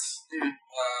react.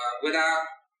 Whether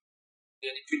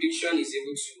the prediction is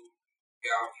able to,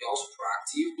 you're also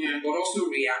proactive, but also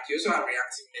react. You also have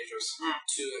reactive measures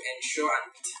to ensure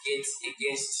and mitigate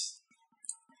against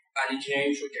an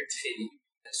engineering project failing.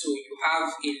 And so you have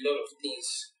a lot of things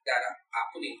that are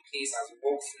put in place as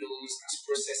workflows, as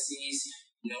processes.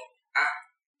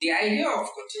 The idea of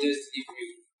continuous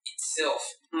delivery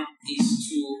itself is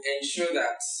to ensure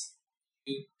that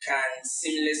you can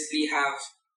seamlessly have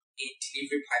a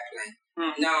delivery pipeline.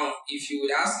 Now, if you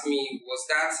would ask me, was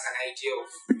that an idea of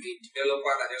a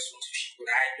developer that just wants to ship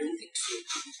code? I don't think so.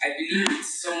 I believe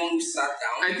it's someone who sat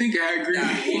down. I think I agree.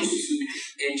 That wants to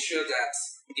ensure that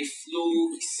the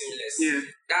flow is seamless.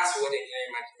 That's what engineering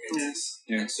management is.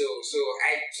 And so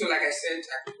like I said,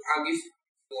 I could argue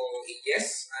for a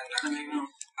yes, and I can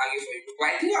argue for a no. But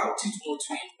I think I'll teach more to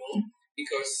a no,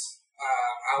 because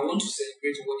I want to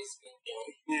celebrate what is being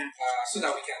done, so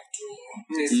that we can do more.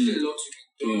 There's still a lot to be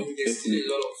done. There's still a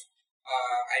lot of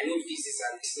I know VCs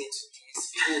are listening to this.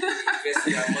 People who invest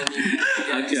their money,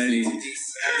 they are listening to this.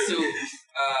 And so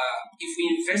if we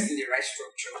invest in the right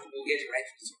structure, we'll get the right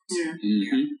results.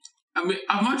 I mean,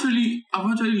 I've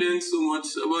actually learned so much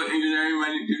about engineering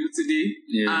management today,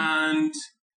 and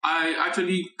I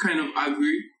actually kind of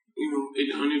agree,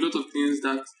 on a lot of things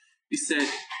that you said.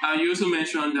 You also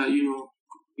mentioned that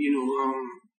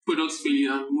products failing,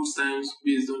 and most times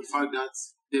based on the fact that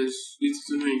there's little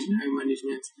to no engineering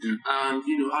management. And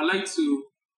I'd like to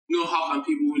know how can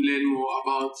people learn more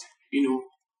about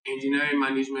engineering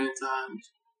management and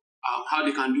how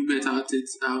they can do better at it.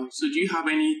 So do you have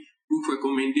any book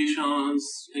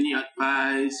recommendations, any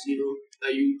advice,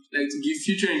 that you like to give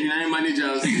future engineering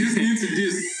managers listening to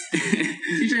this?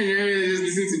 Future engineering managers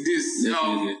listening to this. There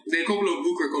are a couple of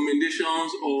book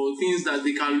recommendations or things that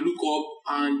they can look up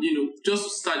and, just to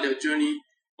start their journey.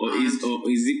 Or is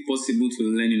it possible to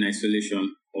learn in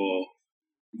isolation? Or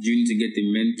do you need to get a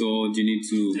mentor? Do you need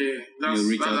to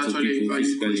reach out to people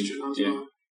physically?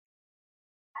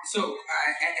 So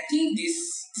I think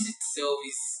this itself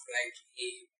is like a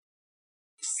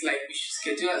like we should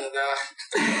schedule another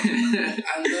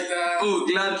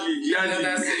gladly.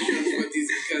 session for this,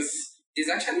 because there's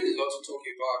actually a lot to talk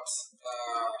about.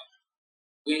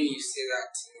 When you say that,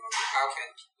 how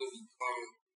can people become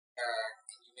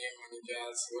engineering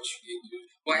managers? What should they do?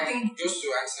 But I think just to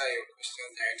answer your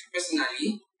question directly,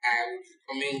 personally, I would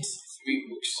recommend 3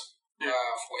 books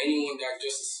for anyone that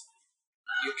just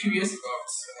you're curious about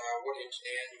what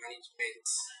engineering management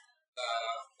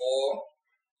or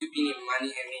you being an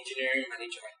engineering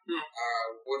manager,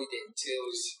 what it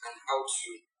entails and how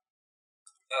to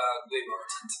go about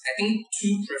it. I think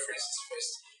 2 preferences.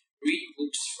 First, read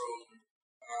books from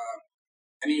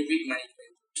read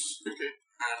management books. Okay.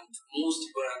 And most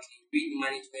importantly, read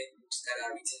management books that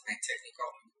are written by technical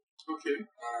people. Okay.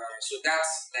 So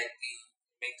that's like the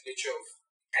nomenclature of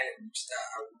kind of books that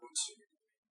I would want to read.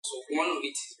 So one of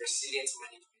it is Resilient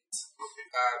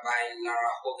Management by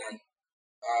Lara Hogan.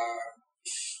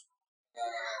 If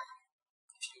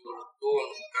you go on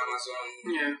Amazon,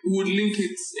 we would link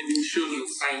it in the show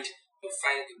notes. You'll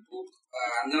find the book.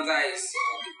 Another is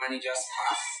The Manager's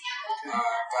Path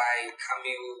by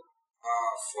Camille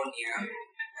Fournier.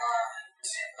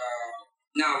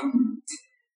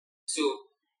 So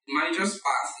The Manager's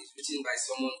Path is written by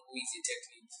someone who is a tech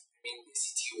lead, the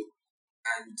CTO,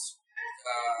 and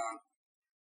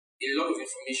a lot of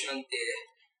information there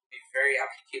will be very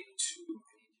applicable to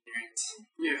an engineering team.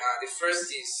 The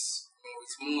first is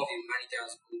it's more of a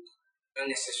manager's book, not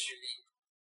necessarily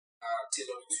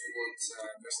tailored towards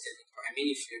just technical.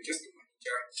 If you're just a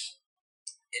manager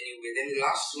anyway. Then the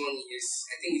last one is,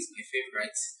 I think it's my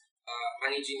favorite,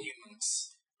 Managing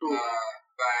Humans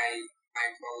by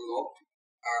Michael Lopp.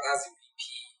 That's the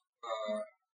VP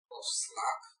of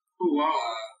Slack. Oh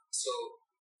wow! So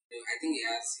I think he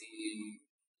has a name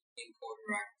called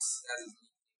Rant. That's his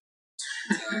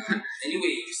name.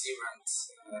 Anyway, you see Rant.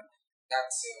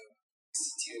 That's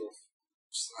CTO of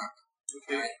Slack.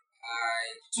 Okay.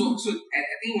 So I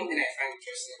think one thing I find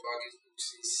interesting about these books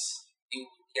is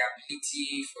the ability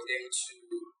for them to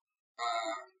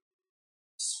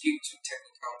speak to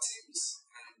technical teams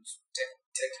and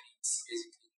tech leads,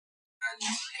 basically, and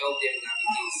help them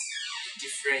navigate the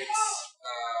different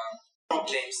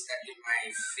problems that they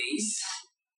might face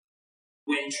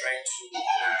when trying to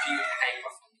build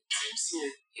high-performing teams.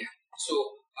 So,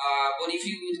 but if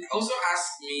you would also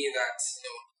ask me that,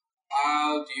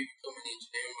 how do you become an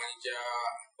engineering manager?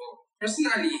 Well,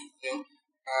 personally, if you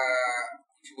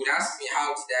would ask me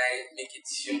how did I make a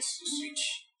decision to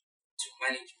switch to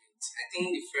management, I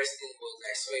think the first thing was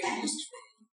I saw a post from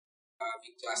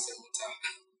Victor Asemuta,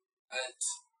 and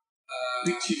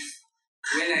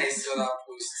when I saw that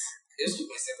post, I just told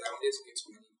myself that I wanted to go to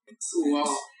management. Oh,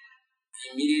 wow.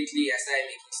 Immediately, I started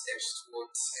making steps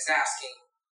towards. I started asking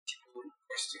people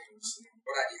questions.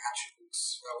 What are the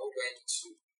attributes? What do I need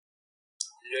to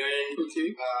learn?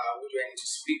 Okay. Who do I need to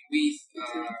speak with?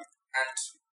 And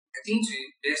I think to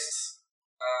the best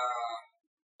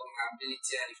of my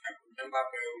ability, and if I remember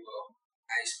very well,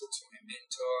 I spoke to my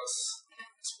mentors. I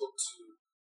spoke to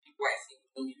people I think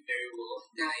know me very well,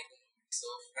 that I know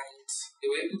myself, and they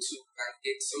were able to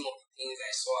validate some of the things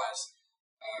I saw as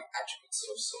attributes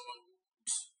of someone who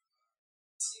could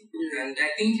team. And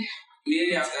I think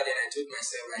immediately after that, I told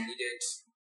myself I needed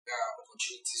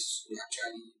opportunities to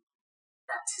actually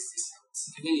practice this out,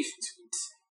 even if it would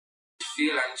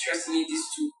fail. And trust me,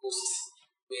 these 2 posts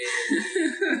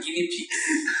were guinea pigs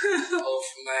of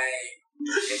my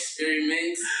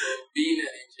experiment of being an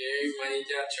engineering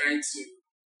manager, trying to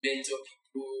mentor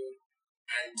people,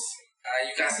 and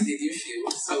you can see they didn't fail.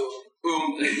 So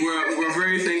we're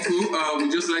very thankful.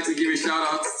 We'd just like to give a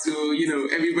shout out to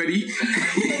everybody. So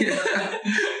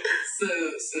I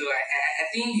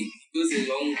think it goes a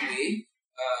long way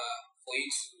for you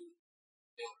to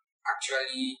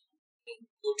actually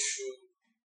go through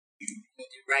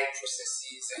the right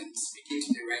processes and speaking to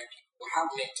the right people. Have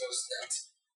mentors that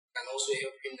can also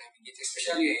help you navigate,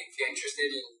 especially if you're interested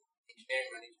in engineering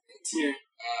management. There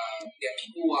are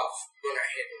people who have gone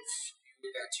ahead of you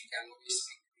that you can always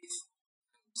speak with,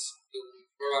 and they will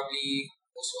probably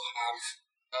also have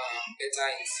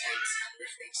better insights and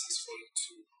references for you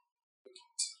to look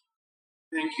into.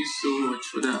 Thank you so much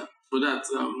for that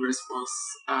response.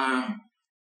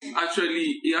 It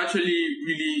actually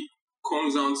really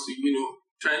comes down to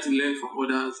trying to learn from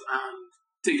others and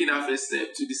taking that first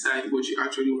step to decide what you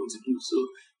actually want to do. So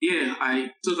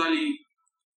I totally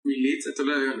relate. I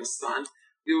totally understand.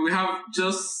 We have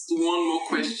just one more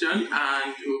question,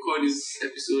 and we'll call this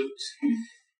episode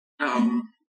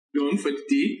done for the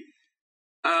day.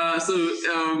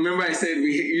 Remember I said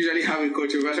we usually have a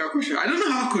controversial question. I don't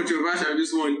know how controversial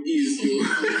this one is, though.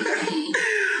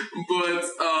 But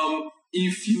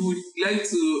if you would like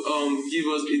to give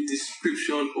us a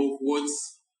description of what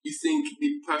you think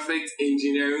the perfect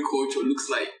engineering culture looks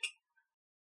like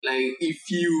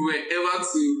if you were ever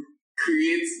to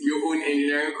create your own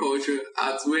engineering culture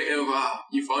at wherever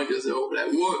you found yourself,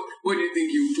 like what do you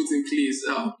think you would put in place?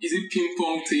 Is it ping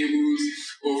pong tables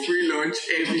or free lunch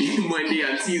every Monday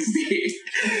and Tuesday?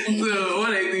 So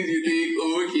what I think you think,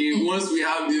 okay, once we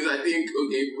have this, I think,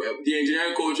 okay, well, the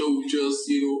engineering culture will just,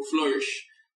 flourish.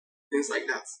 Things like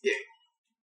that. Yeah.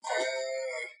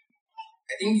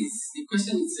 I think the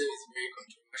question itself is very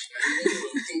controversial.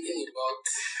 I'm thinking about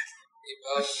it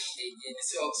again.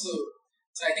 So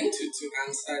I think to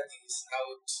answer this,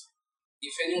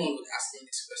 if anyone would ask me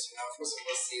this question, I would first of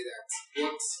all say that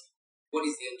what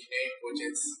is the engineering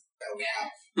budget that we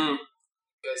have?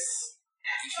 Because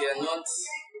if you want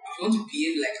to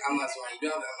behave like Amazon, you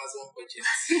don't have an Amazon budget.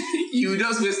 You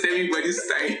just waste everybody's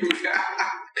time.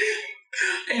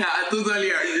 Yeah, I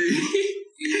totally agree.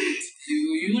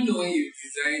 You know when you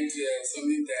designed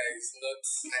something that is not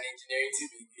an engineering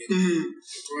team again,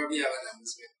 you probably have an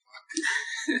amusement park.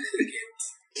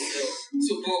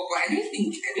 But I don't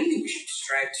think we should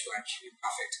strive to achieve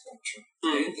perfect culture.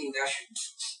 I don't think that should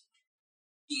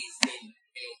be a thing.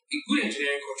 A good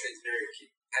engineering culture is very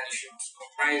key, and it should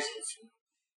comprise of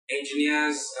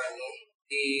engineers.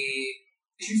 They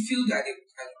should feel that they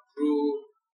can grow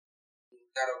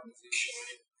that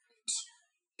organization,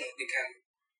 and they can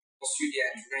pursue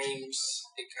their dreams.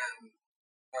 They can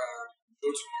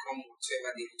grow to become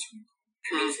whatever they need to become.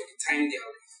 I mean, for the time they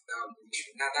are with that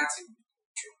organization. Now that's a good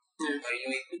culture.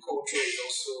 A good culture is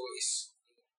also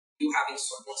you having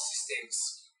support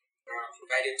systems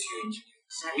provided to your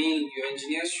engineers. I mean, your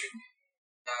engineers should.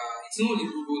 It's not only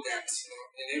Google that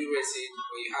and everywhere say,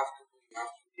 you have Google, you have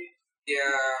Google. There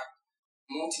are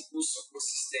multiple support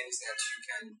systems that you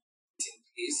can put in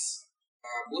place,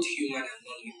 both human and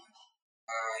non-human.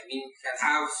 I mean, you can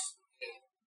have,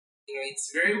 it's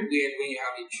very weird when you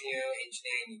have a junior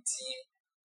engineer in a team.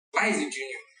 Why is it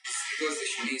junior? It's because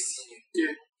there should be a senior.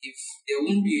 Yeah. If there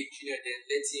won't be a junior, then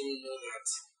let him know that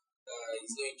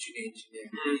he's not a junior engineer.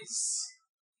 He's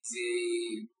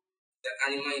the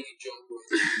animal in the jungle.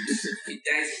 If he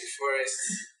dies in the forest,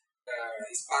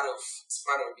 it's part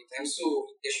of it. And so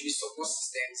there should be support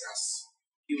systems as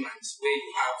humans where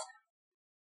you have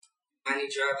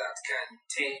manager that can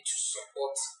tend to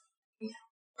support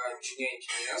junior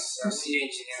engineers, senior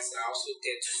engineers are also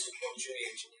there to support junior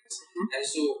engineers. And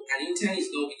so an intern is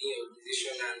not within your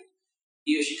organization and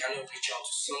he or she cannot reach out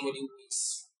to somebody who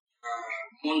is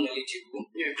more knowledgeable.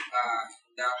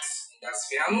 That's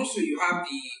fair. And also you have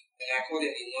I call them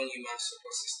the non-human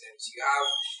support systems. You have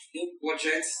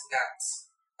budgets that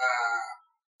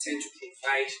tend to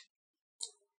provide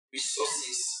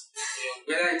resources,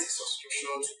 whether it's a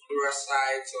subscription to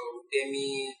Pluralsight or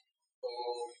Udemy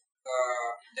or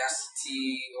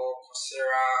Udacity or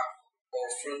Coursera or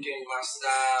Frontend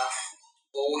Master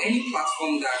or any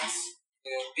platform that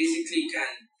basically can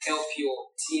help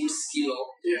your team skill up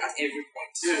at every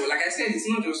point. So like I said, it's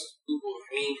not just Google.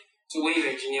 I mean, so when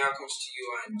your engineer comes to you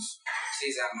and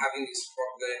says, I'm having this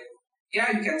problem, you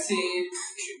can say you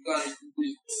should go and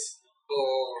Google it.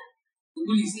 But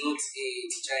Google is not a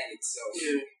teacher in itself.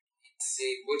 It's a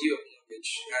body of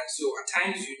knowledge. And so at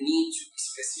times you need to be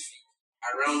specific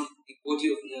around the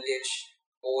body of knowledge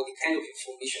or the kind of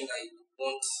information that you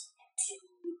want to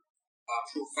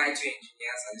provide to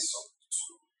engineers and support.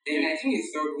 Then I think the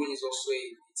third one is also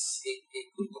a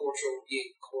good culture will be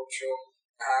a culture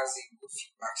that has a good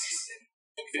feedback system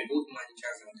for both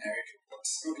managers and direct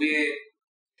reports. Where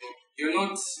you're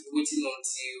not waiting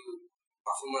until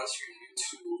performance review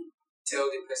to tell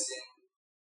the person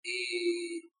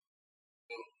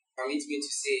permit me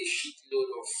to say a shitload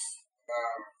of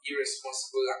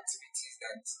irresponsible activities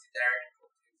that the direct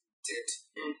report did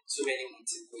so many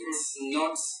months ago. It's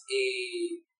not a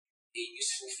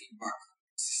useful feedback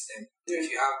system if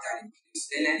you have that in place.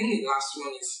 And I think the last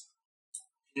one is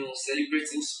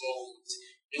celebrating small wins.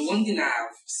 One thing I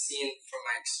have seen from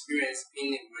my experience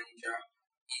being a manager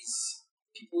is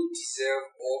people deserve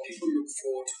or people look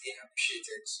forward to being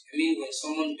appreciated. I mean, when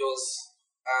someone does,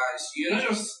 you're not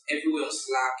just everywhere on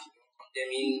Slack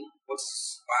condemning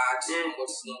what's bad and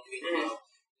what's not doing well.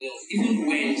 Even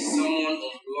when someone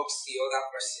unblocks the other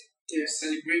person,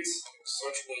 celebrate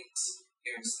such wins.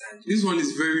 You understand? This one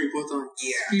is very important.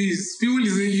 Yeah. Please, people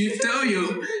listening, you tell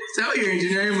your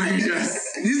engineering managers.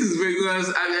 This is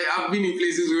because I've been in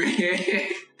places where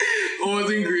it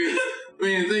wasn't great.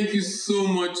 Man, thank you so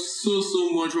much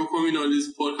for coming on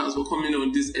this podcast, for coming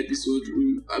on this episode.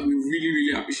 We really,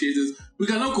 really appreciate it. We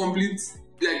cannot complete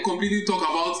like completely talk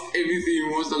about everything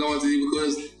we want to talk about today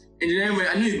because engineering,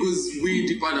 I know it goes way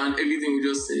deeper than everything we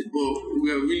just said, but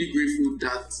we are really grateful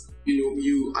that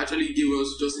you actually gave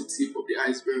us just a tip of the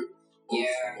iceberg of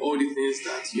all the things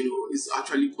that is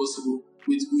actually possible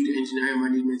with good engineering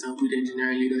management and good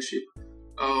engineering leadership.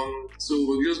 So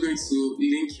we're just going to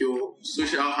link your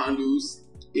social handles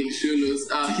in the show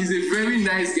notes. He's a very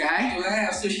nice guy. Do I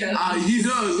have social He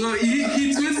does. So he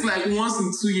tweets like once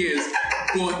in 2 years,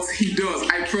 but he does.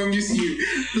 I promise you.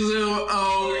 So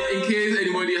in case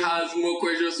anybody has more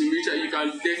questions to reach out, you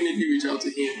can definitely reach out to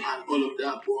him and all of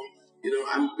that. But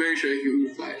I'm very sure he will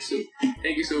reply. So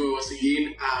thank you so much once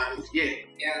again. And yeah,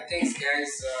 thanks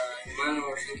guys.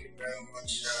 Emmanuel, thank you very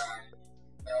much.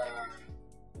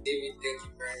 David, thank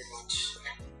you very much.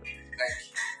 Like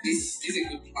this is a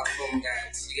good platform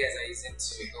that you guys are using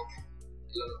to help a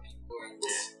lot of people, and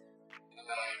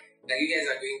that you guys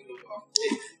are going global.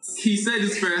 He said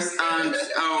this first, and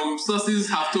sources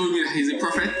have told me that he's a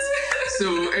prophet.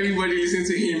 So everybody listen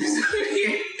to him. So,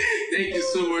 thank you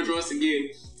so much once again.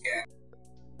 Yeah.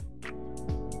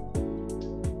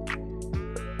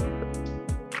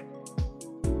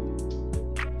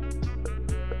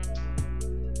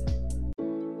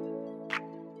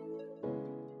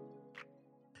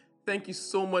 Thank you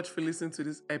so much for listening to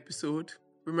this episode.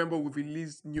 Remember, we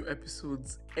release new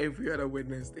episodes every other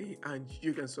Wednesday, and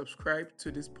you can subscribe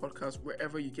to this podcast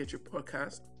wherever you get your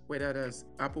podcast, whether that's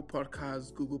Apple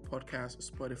Podcasts, Google Podcasts, or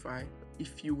Spotify.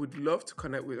 If you would love to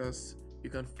connect with us, you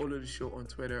can follow the show on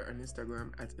Twitter and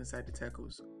Instagram at Inside the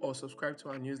Techos, or subscribe to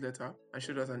our newsletter and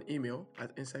shoot us an email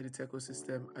at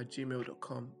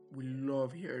insidetechosystem@gmail.com. We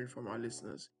love hearing from our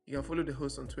listeners. You can follow the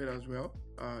host on Twitter as well,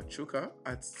 Chuka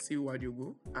at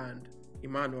CWadiogo and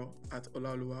Emmanuel at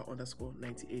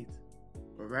Olaoluwa_98.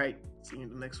 All right, see you in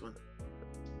the next one.